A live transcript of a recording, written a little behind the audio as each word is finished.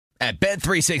At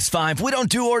Bet365, we don't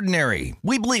do ordinary.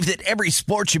 We believe that every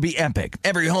sport should be epic.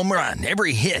 Every home run,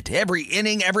 every hit, every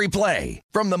inning, every play.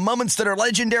 From the moments that are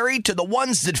legendary to the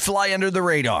ones that fly under the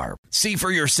radar. See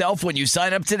for yourself when you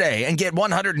sign up today and get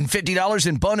 $150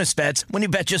 in bonus bets when you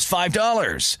bet just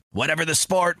 $5. Whatever the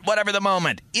sport, whatever the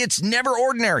moment, it's never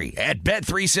ordinary at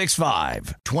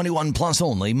Bet365. 21 plus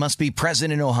only. Must be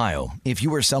present in Ohio. If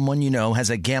you or someone you know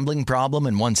has a gambling problem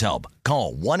and wants help,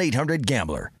 call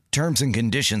 1-800-GAMBLER. Terms and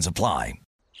conditions apply.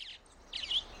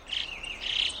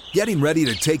 Getting ready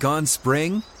to take on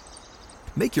spring?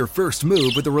 Make your first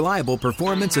move with the reliable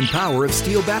performance and power of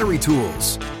Steel battery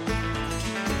tools.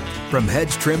 From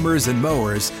hedge trimmers and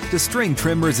mowers to string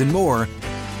trimmers and more,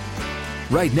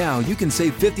 right now you can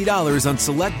save $50 on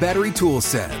select battery tool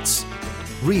sets.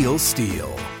 Real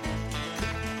Steel.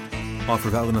 Offer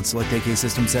valid on select AK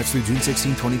system sets through June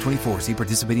 16, 2024. See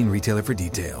participating retailer for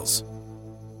details.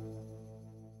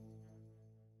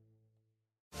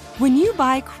 When you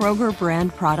buy Kroger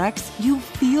brand products, you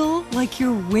feel like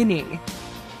you're winning.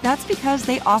 That's because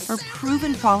they offer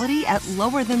proven quality at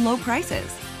lower than low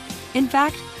prices. In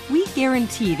fact, we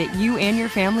guarantee that you and your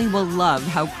family will love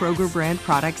how Kroger brand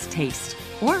products taste,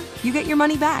 or you get your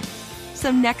money back. So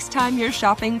next time you're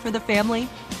shopping for the family,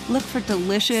 look for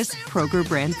delicious Kroger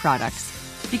brand products,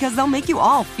 because they'll make you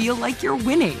all feel like you're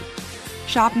winning.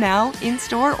 Shop now,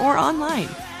 in-store, or online.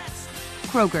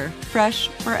 Kroger, fresh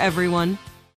for everyone.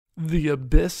 The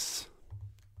abyss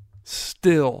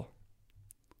still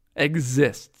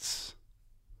exists.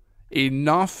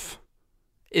 Enough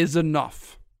is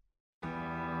enough.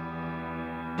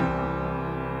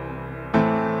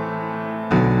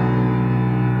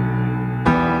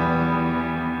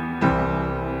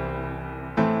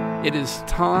 It is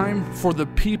time for the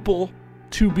people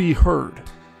to be heard.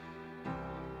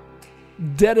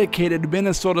 Dedicated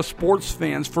Minnesota sports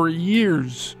fans for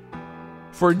years,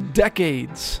 for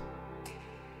decades,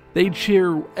 they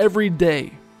cheer every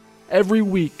day, every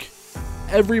week,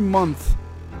 every month,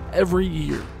 every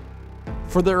year,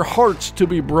 for their hearts to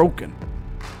be broken.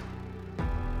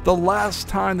 The last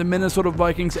time the Minnesota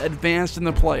Vikings advanced in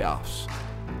the playoffs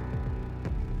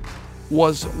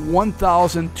was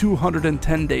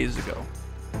 1,210 days ago.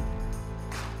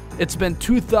 It's been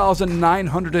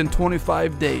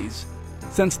 2,925 days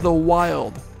since the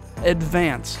Wild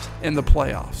advanced in the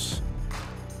playoffs.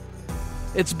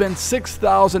 It's been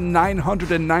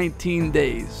 6,919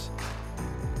 days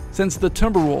since the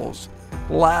Timberwolves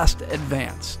last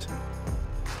advanced.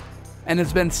 And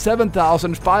it's been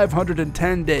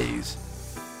 7,510 days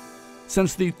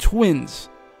since the Twins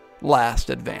last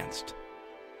advanced.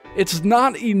 It's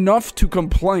not enough to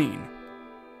complain.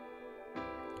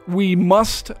 We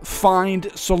must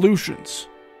find solutions.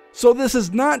 So this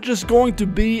is not just going to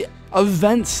be a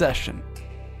vent session,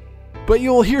 but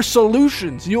you'll hear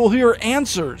solutions, you'll hear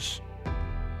answers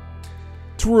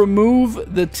to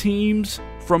remove the teams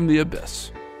from the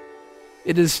abyss.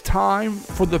 It is time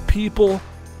for the people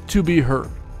to be heard.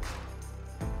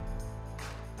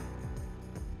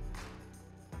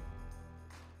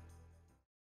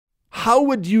 How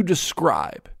would you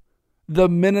describe the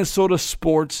Minnesota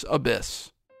sports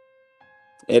abyss?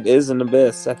 It is an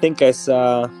abyss. I think I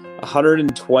saw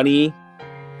 120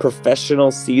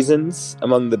 professional seasons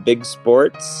among the big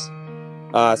sports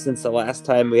since the last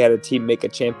time we had a team make a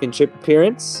championship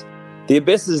appearance. The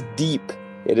abyss is deep.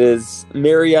 It is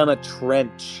Mariana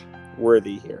Trench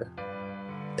worthy here.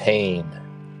 Pain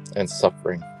and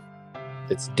suffering.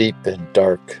 It's deep and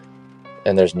dark,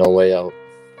 and there's no way out.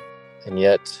 And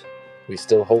yet, we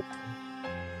still hope.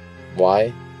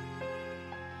 Why?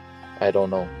 I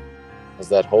don't know. As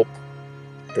that hope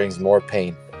brings more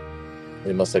pain,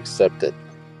 we must accept it.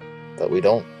 But we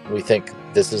don't. We think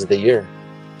this is the year.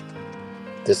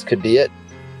 This could be it,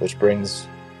 which brings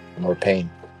more pain.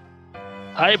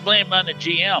 I blame on the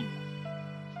GM.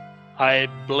 I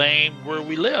blame where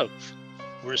we live.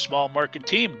 We're a small market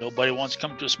team. Nobody wants to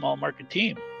come to a small market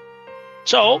team.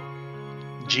 So,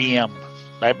 GM.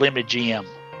 I blame the GM.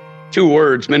 2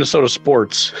 words, Minnesota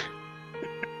sports.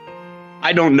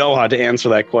 I don't know how to answer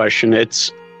that question.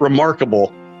 It's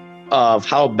remarkable of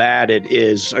how bad it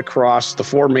is across the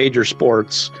 4 major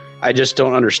sports. I just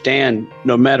don't understand.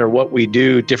 No matter what we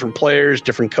do, different players,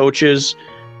 different coaches,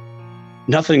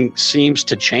 nothing seems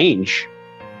to change.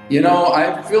 You know,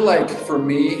 I feel like for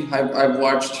me, I've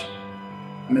watched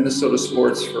Minnesota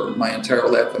sports for my entire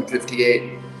life. I'm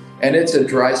 58, and it's a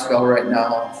dry spell right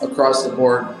now across the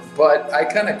board. But I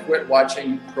kind of quit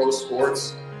watching pro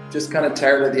sports, just kind of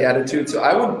tired of the attitude. So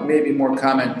I would maybe more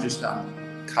comment just on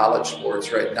college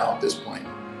sports right now at this point.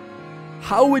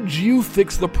 How would you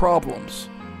fix the problems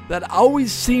that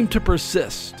always seem to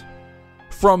persist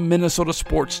from Minnesota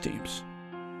sports teams?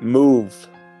 Move.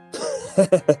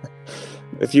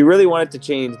 If you really want it to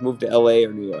change, move to LA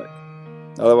or New York.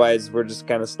 Otherwise, we're just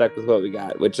kind of stuck with what we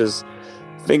got, which is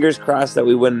fingers crossed that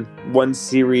we win one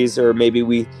series, or maybe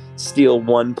we steal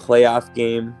one playoff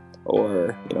game,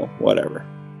 or, whatever.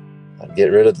 I'd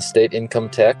get rid of the state income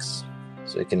tax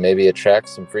so we can maybe attract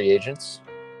some free agents.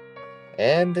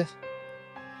 And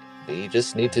we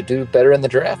just need to do better in the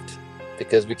draft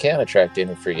because we can't attract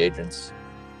any free agents.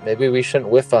 Maybe we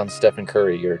shouldn't whiff on Stephen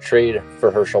Curry or trade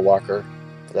for Herschel Walker.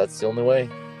 But that's the only way.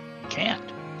 Can't.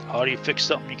 How do you fix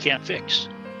something you can't fix?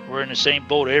 We're in the same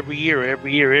boat every year.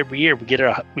 We get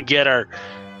our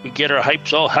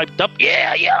hypes all hyped up.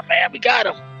 Yeah, man, we got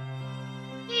him.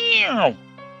 Yeah.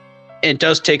 It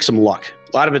does take some luck.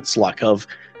 A lot of it's luck of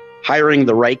hiring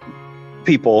the right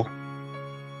people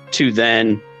to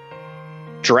then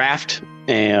draft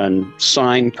and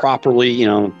sign properly,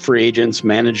 free agents,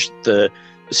 manage the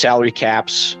salary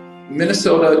caps.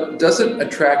 Minnesota doesn't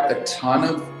attract a ton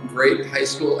of great high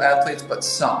school athletes, but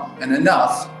some, and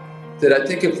enough that I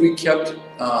think if we kept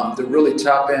the really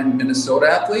top-end Minnesota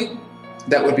athlete,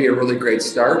 that would be a really great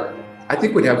start. I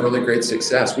think we'd have really great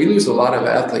success. We lose a lot of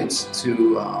athletes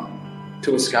to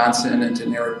Wisconsin and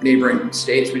to neighboring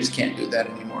states. We just can't do that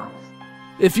anymore.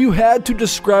 If you had to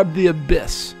describe the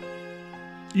Abyss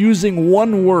using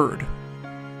one word,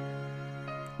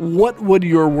 what would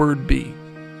your word be?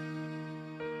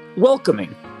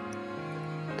 Welcoming.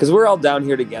 Because we're all down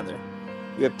here together.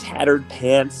 We have tattered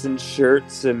pants and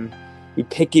shirts, and we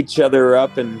pick each other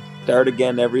up and start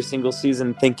again every single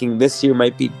season thinking this year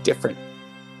might be different.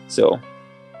 So,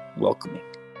 welcoming.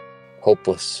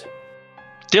 Hopeless.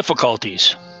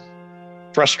 Difficulties.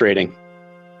 Frustrating.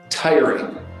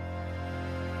 Tiring.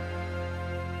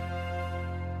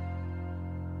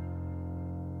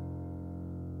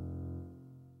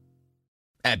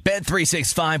 At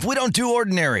Bet365, we don't do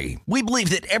ordinary. We believe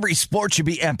that every sport should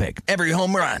be epic. Every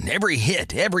home run, every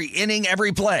hit, every inning,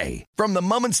 every play. From the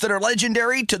moments that are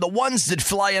legendary to the ones that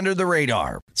fly under the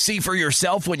radar. See for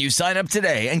yourself when you sign up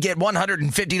today and get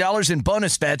 $150 in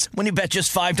bonus bets when you bet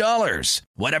just $5.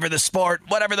 Whatever the sport,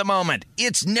 whatever the moment,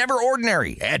 it's never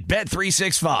ordinary at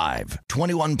Bet365.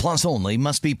 21 plus only.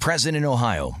 Must be present in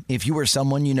Ohio. If you or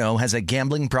someone you know has a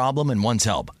gambling problem and wants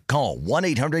help, call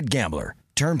 1-800-GAMBLER.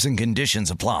 Terms and conditions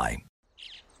apply.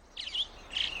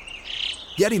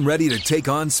 Getting ready to take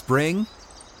on spring?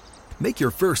 Make your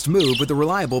first move with the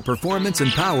reliable performance and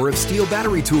power of Steel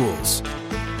battery tools.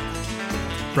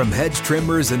 From hedge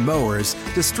trimmers and mowers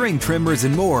to string trimmers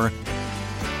and more,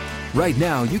 right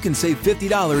now you can save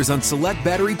 $50 on select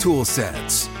battery tool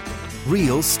sets.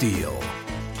 Real Steel.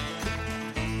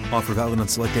 Offer valid on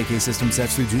select AK system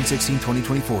sets through June 16,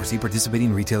 2024. See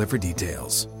participating retailer for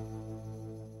details.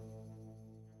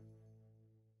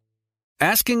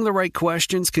 Asking the right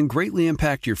questions can greatly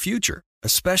impact your future,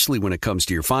 especially when it comes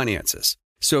to your finances.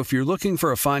 So if you're looking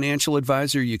for a financial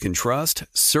advisor you can trust,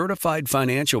 certified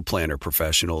financial planner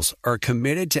professionals are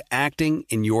committed to acting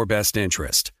in your best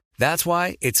interest. That's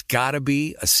why it's got to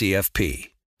be a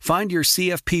CFP. Find your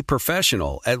CFP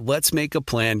professional at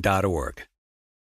letsmakeaplan.org.